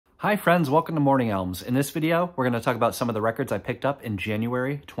Hi friends, welcome to Morning Elms. In this video, we're going to talk about some of the records I picked up in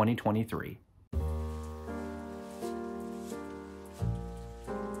January 2023.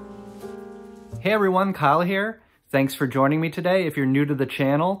 Hey everyone, Kyle here. Thanks for joining me today. If you're new to the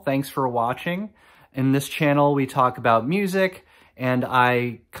channel, thanks for watching. In this channel, we talk about music and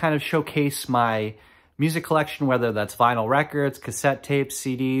I kind of showcase my music collection, whether that's vinyl records, cassette tapes,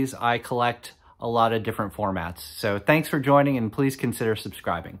 CDs. I collect a lot of different formats. So thanks for joining and please consider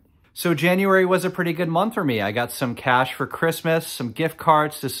subscribing. So January was a pretty good month for me. I got some cash for Christmas, some gift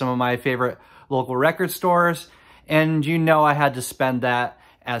cards to some of my favorite local record stores, and you know I had to spend that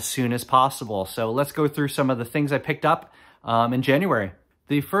as soon as possible. So let's go through some of the things I picked up in January.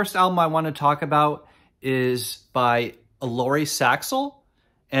 The first album I want to talk about is by Elori Saxl,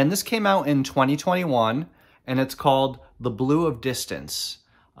 and this came out in 2021, and it's called The Blue of Distance.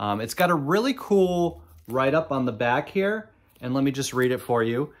 It's got a really cool write-up on the back here, and let me just read it for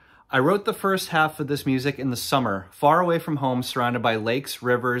you. I wrote the first half of this music in the summer, far away from home, surrounded by lakes,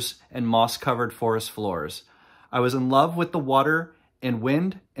 rivers, and moss-covered forest floors. I was in love with the water and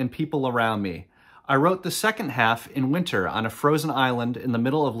wind and people around me. I wrote the second half in winter on a frozen island in the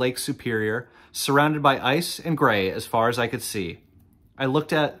middle of Lake Superior, surrounded by ice and gray as far as I could see. I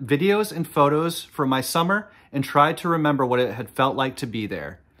looked at videos and photos from my summer and tried to remember what it had felt like to be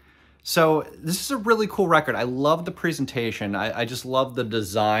there. So this is a really cool record. I love the presentation. I just love the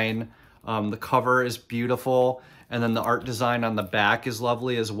design. The cover is beautiful. And then the art design on the back is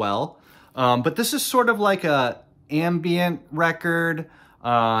lovely as well. But this is sort of like a ambient record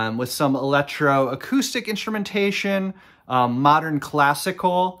with some electro-acoustic instrumentation, modern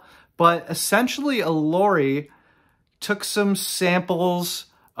classical. But essentially, Elori took some samples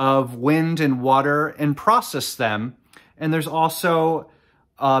of wind and water and processed them. And there's also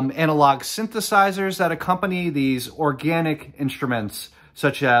analog synthesizers that accompany these organic instruments,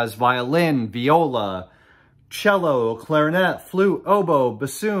 such as violin, viola, cello, clarinet, flute, oboe,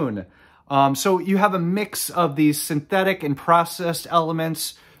 bassoon. So you have a mix of these synthetic and processed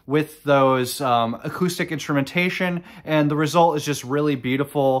elements with those acoustic instrumentation, and the result is just really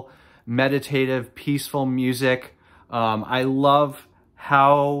beautiful, meditative, peaceful music. I love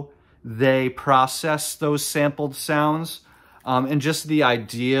how they process those sampled sounds. And just the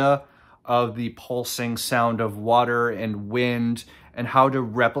idea of the pulsing sound of water and wind and how to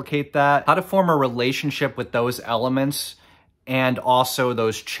replicate that, how to form a relationship with those elements and also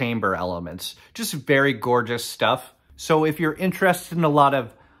those chamber elements. Just very gorgeous stuff. So if you're interested in a lot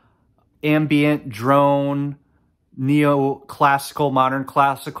of ambient, drone, neoclassical, modern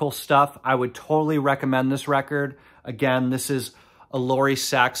classical stuff, I would totally recommend this record. Again, this is Elori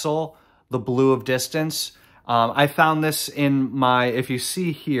Saxl, The Blue of Distance. I found this in my, if you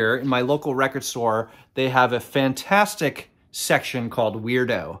see here, in my local record store, they have a fantastic section called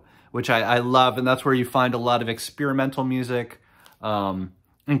Weirdo, which I love, and that's where you find a lot of experimental music,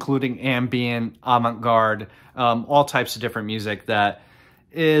 including ambient, avant-garde, all types of different music that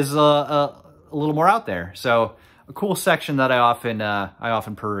is a little more out there. So a cool section that I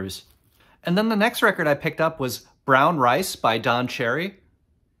often peruse. And then the next record I picked up was Brown Rice by Don Cherry.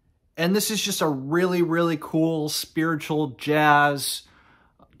 And this is just a really, really cool spiritual jazz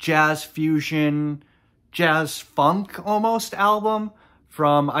fusion, jazz funk almost album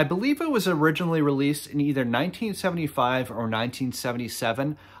from, I believe it was originally released in either 1975 or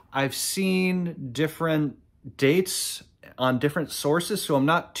 1977. I've seen different dates on different sources, so I'm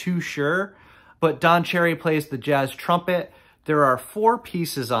not too sure. But Don Cherry plays the jazz trumpet. There are 4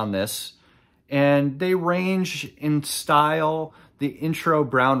 pieces on this, and they range in style. The intro,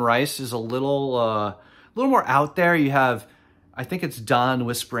 Brown Rice, is a little more out there. You have, I think it's Don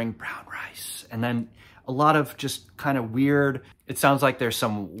whispering Brown Rice, and then a lot of just kind of weird, it sounds like there's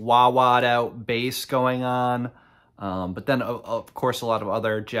some wah-wah'd out bass going on, but then of course a lot of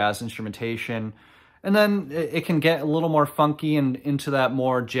other jazz instrumentation. And then it can get a little more funky and into that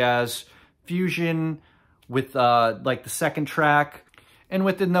more jazz fusion with like the second track. And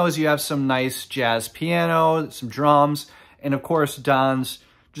within those you have some nice jazz piano, some drums, and of course, Don's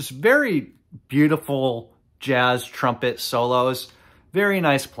just very beautiful jazz trumpet solos. Very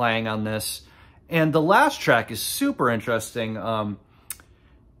nice playing on this. And the last track is super interesting.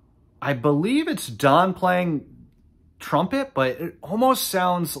 I believe it's Don playing trumpet, but it almost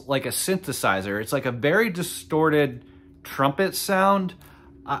sounds like a synthesizer. It's like a very distorted trumpet sound.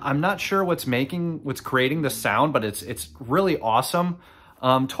 I'm not sure what's creating the sound, but it's really awesome.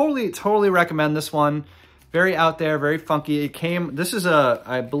 Totally recommend this one. Very out there, very funky. This is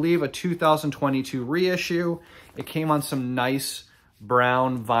I believe a 2022 reissue. It came on some nice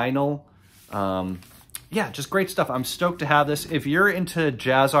brown vinyl. yeah, just great stuff. I'm stoked to have this. If you're into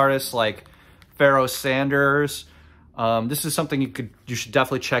jazz artists like Pharoah Sanders, this is something you should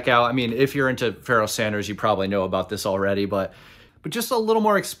definitely check out. I mean, if you're into Pharoah Sanders, you probably know about this already, but just a little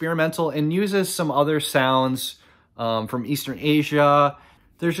more experimental and uses some other sounds from Eastern Asia.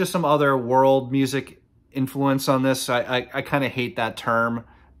 There's just some other world music influence on this. I kind of hate that term,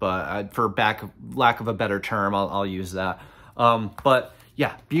 but for lack of a better term, I'll use that. But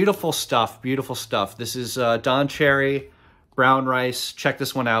yeah, beautiful stuff, beautiful stuff. This is Don Cherry, Brown Rice. Check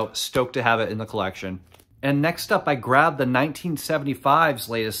this one out. Stoked to have it in the collection. And next up, I grabbed the 1975's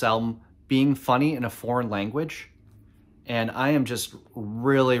latest album, Being Funny in a Foreign Language. And I am just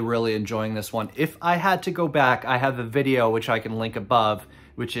really, really enjoying this one. If I had to go back, I have a video which I can link above,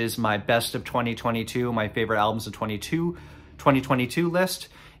 which is my best of 2022, my favorite albums of 2022 list.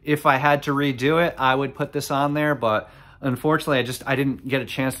 If I had to redo it, I would put this on there, but unfortunately, I didn't get a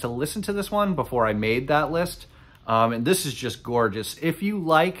chance to listen to this one before I made that list. And this is just gorgeous. If you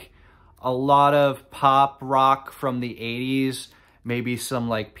like a lot of pop rock from the 80s, maybe some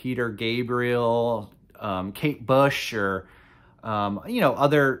like Peter Gabriel, Kate Bush, or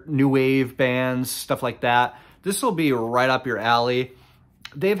other new wave bands, stuff like that, this will be right up your alley.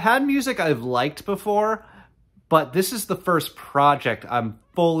 They've had music I've liked before, but this is the first project I'm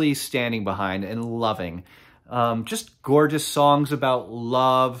fully standing behind and loving. Just gorgeous songs about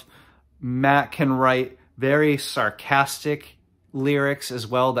love. Matt can write very sarcastic lyrics as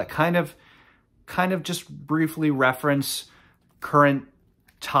well that kind of just briefly reference current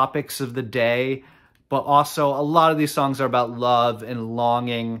topics of the day. But also a lot of these songs are about love and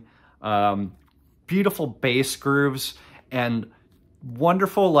longing. Beautiful bass grooves and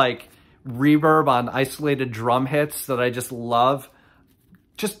wonderful like reverb on isolated drum hits that I just love.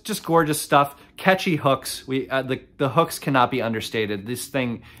 Just gorgeous stuff. Catchy hooks. The hooks cannot be understated. This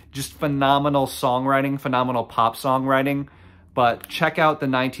thing, just phenomenal songwriting, phenomenal pop songwriting. But check out the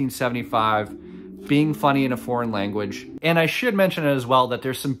 1975 Being Funny in a Foreign Language. And I should mention it as well that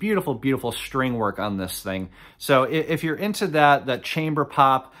there's some beautiful, beautiful string work on this thing. So if you're into that chamber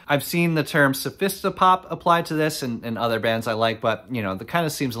pop, I've seen the term sophistopop applied to this and other bands I like, but that kind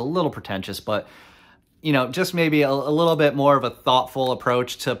of seems a little pretentious, but just maybe a little bit more of a thoughtful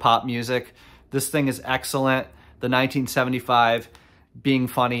approach to pop music. This thing is excellent. The 1975 Being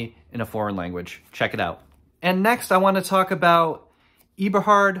Funny in a Foreign Language. Check it out. And next I want to talk about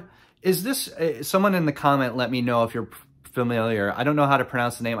Eberhard. Is this, someone in the comment let me know if you're familiar. I don't know how to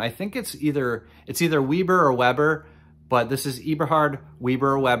pronounce the name. I think it's either Weber or Weber, but this is Eberhard,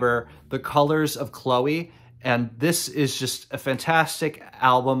 Weber, Weber, The Colors of Chloe. And this is just a fantastic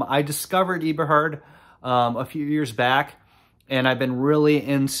album. I discovered Eberhard a few years back, and I've been really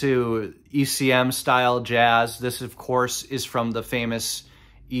into ECM style jazz. This, of course, is from the famous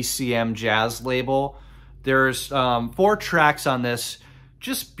ECM jazz label. There's 4 tracks on this,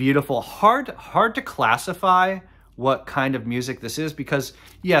 just beautiful. Hard to classify what kind of music this is because,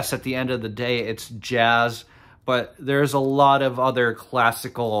 yes, at the end of the day, it's jazz, but there's a lot of other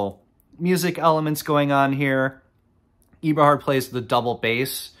classical music elements going on here. Eberhard plays the double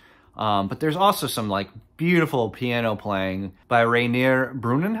bass, but there's also some like beautiful piano playing by Rainier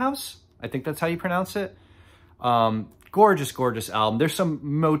Brunnenhaus. I think that's how you pronounce it. Gorgeous, gorgeous album. There's some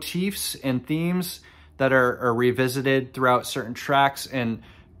motifs and themes that are revisited throughout certain tracks, and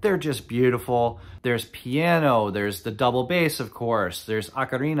they're just beautiful. There's piano, there's the double bass, of course, there's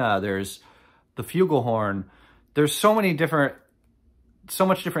ocarina, there's the flugelhorn. There's so much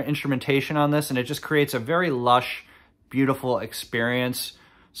different instrumentation on this, and it just creates a very lush, beautiful experience.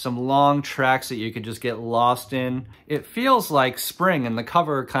 Some long tracks that you could just get lost in. It feels like spring, and the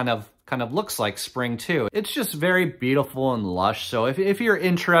cover kind of looks like spring too. It's just very beautiful and lush. So if you're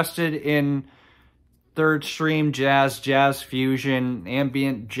interested in third stream jazz, jazz fusion,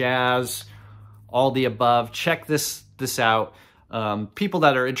 ambient jazz, all the above, check this out. People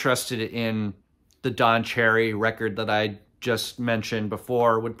that are interested in the Don Cherry record that I just mentioned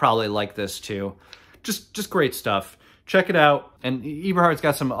before would probably like this too. Just great stuff. Check it out. And Eberhard's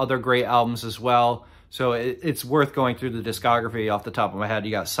got some other great albums as well, so it's worth going through the discography. Off the top of my head,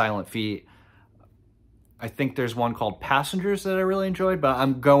 you got Silent Feet. I think there's one called Passengers that I really enjoyed, but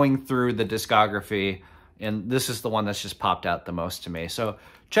I'm going through the discography, and this is the one that's just popped out the most to me. So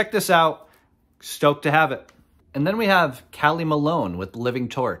check this out. Stoked to have it. And then we have Callie Malone with Living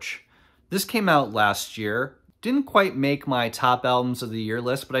Torch. This came out last year. Didn't quite make my top albums of the year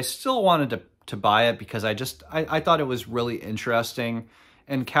list, but I still wanted to buy it because I thought it was really interesting.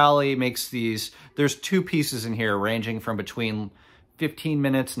 And Callie makes these, there's 2 pieces in here ranging from between 15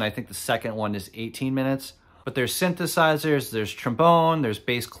 minutes and I think the second one is 18 minutes. But there's synthesizers, there's trombone, there's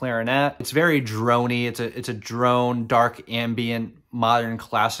bass clarinet. It's very droney. It's a drone, dark ambient, modern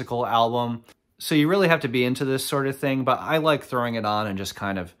classical album. So you really have to be into this sort of thing, but I like throwing it on and just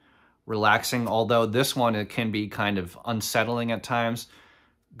kind of relaxing. Although this one, it can be kind of unsettling at times,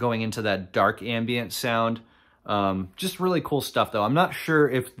 going into that dark ambient sound. Just really cool stuff though. I'm not sure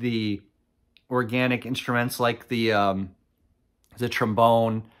if the organic instruments like the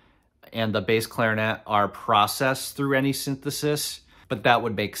trombone and the bass clarinet are processed through any synthesis, but that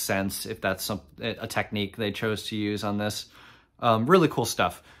would make sense if that's a technique they chose to use on this. Really cool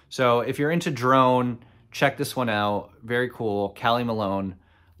stuff. So if you're into drone, check this one out. Very cool. Callie Malone,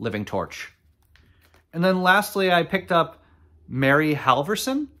 Living Torch. And then lastly, I picked up Mary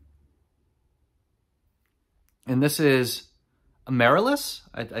Halvorson. And this is Amarlyss.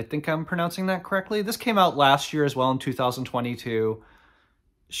 I think I'm pronouncing that correctly. This came out last year as well in 2022.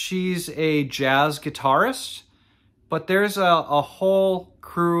 She's a jazz guitarist, but there's a whole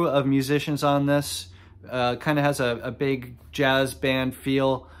crew of musicians on this. Kind of has a big jazz band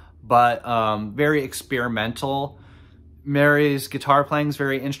feel, but very experimental. Mary's guitar playing is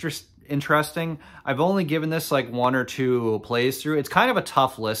very interesting. I've only given this like 1 or 2 plays through. It's kind of a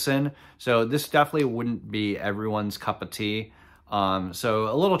tough listen, so this definitely wouldn't be everyone's cup of tea. So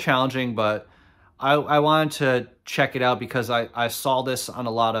a little challenging, but I wanted to check it out because I saw this on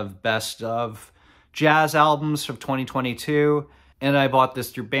a lot of best of jazz albums from 2022, and I bought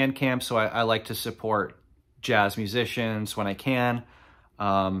this through Bandcamp, so I like to support jazz musicians when I can.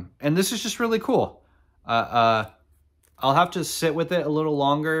 And this is just really cool. I'll have to sit with it a little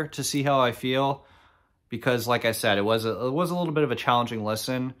longer to see how I feel, because like I said, it was a little bit of a challenging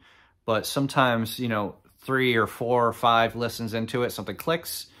listen, but sometimes, you know, 3 or 4 or 5 listens into it, something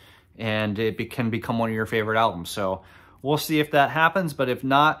clicks, and it can become one of your favorite albums. So we'll see if that happens, but if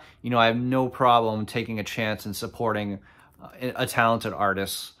not, you know, I have no problem taking a chance and supporting a talented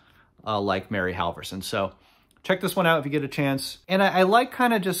artist like Mary Halvorson. So check this one out if you get a chance. And I like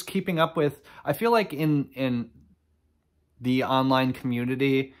kind of just keeping up with, I feel like in the online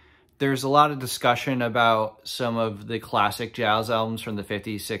community, there's a lot of discussion about some of the classic jazz albums from the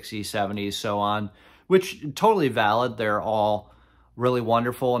 50s, 60s, 70s, so on, which totally valid. They're all really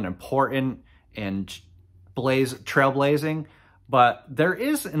wonderful and important and trailblazing, but there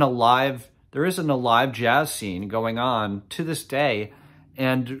isn't a live jazz scene going on to this day,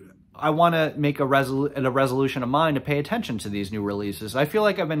 and I want to make a resolution of mine to pay attention to these new releases. I feel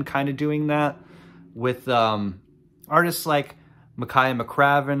like I've been kind of doing that with artists like Micaiah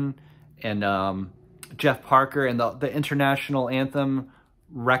McCraven and Jeff Parker, and the International Anthem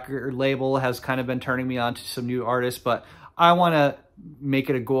record label has kind of been turning me on to some new artists, but I want to make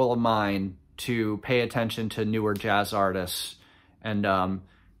it a goal of mine to pay attention to newer jazz artists and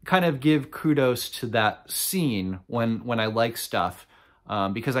kind of give kudos to that scene when I like stuff,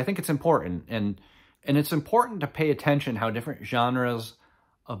 because I think it's important, and it's important to pay attention how different genres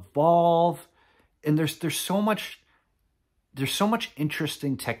evolve, and there's so much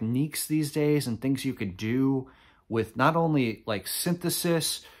interesting techniques these days and things you could do with not only like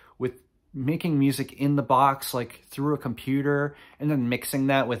synthesis, with making music in the box, like through a computer, and then mixing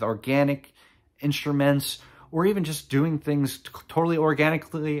that with organic instruments, or even just doing things totally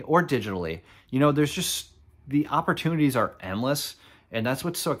organically or digitally. You know, there's just, the opportunities are endless, and that's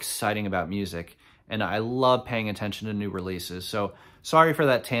what's so exciting about music. And I love paying attention to new releases. So sorry for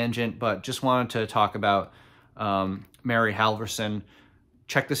that tangent, but just wanted to talk about Mary Halvorson.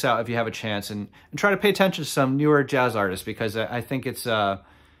 Check this out if you have a chance, and try to pay attention to some newer jazz artists, because I think it's a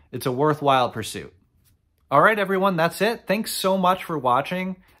worthwhile pursuit. All right, everyone, that's it. Thanks so much for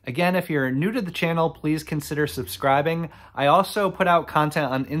watching. Again, if you're new to the channel, please consider subscribing. I also put out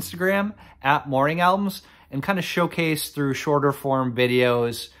content on Instagram at Morning Albums, and kind of showcase through shorter form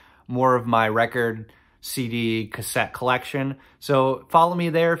videos more of my record, CD, cassette collection. So follow me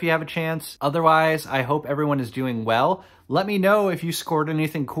there if you have a chance. Otherwise, I hope everyone is doing well. Let me know if you scored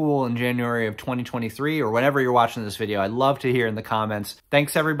anything cool in January of 2023 or whenever you're watching this video. I'd love to hear in the comments.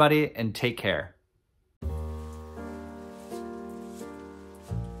 Thanks everybody, and take care.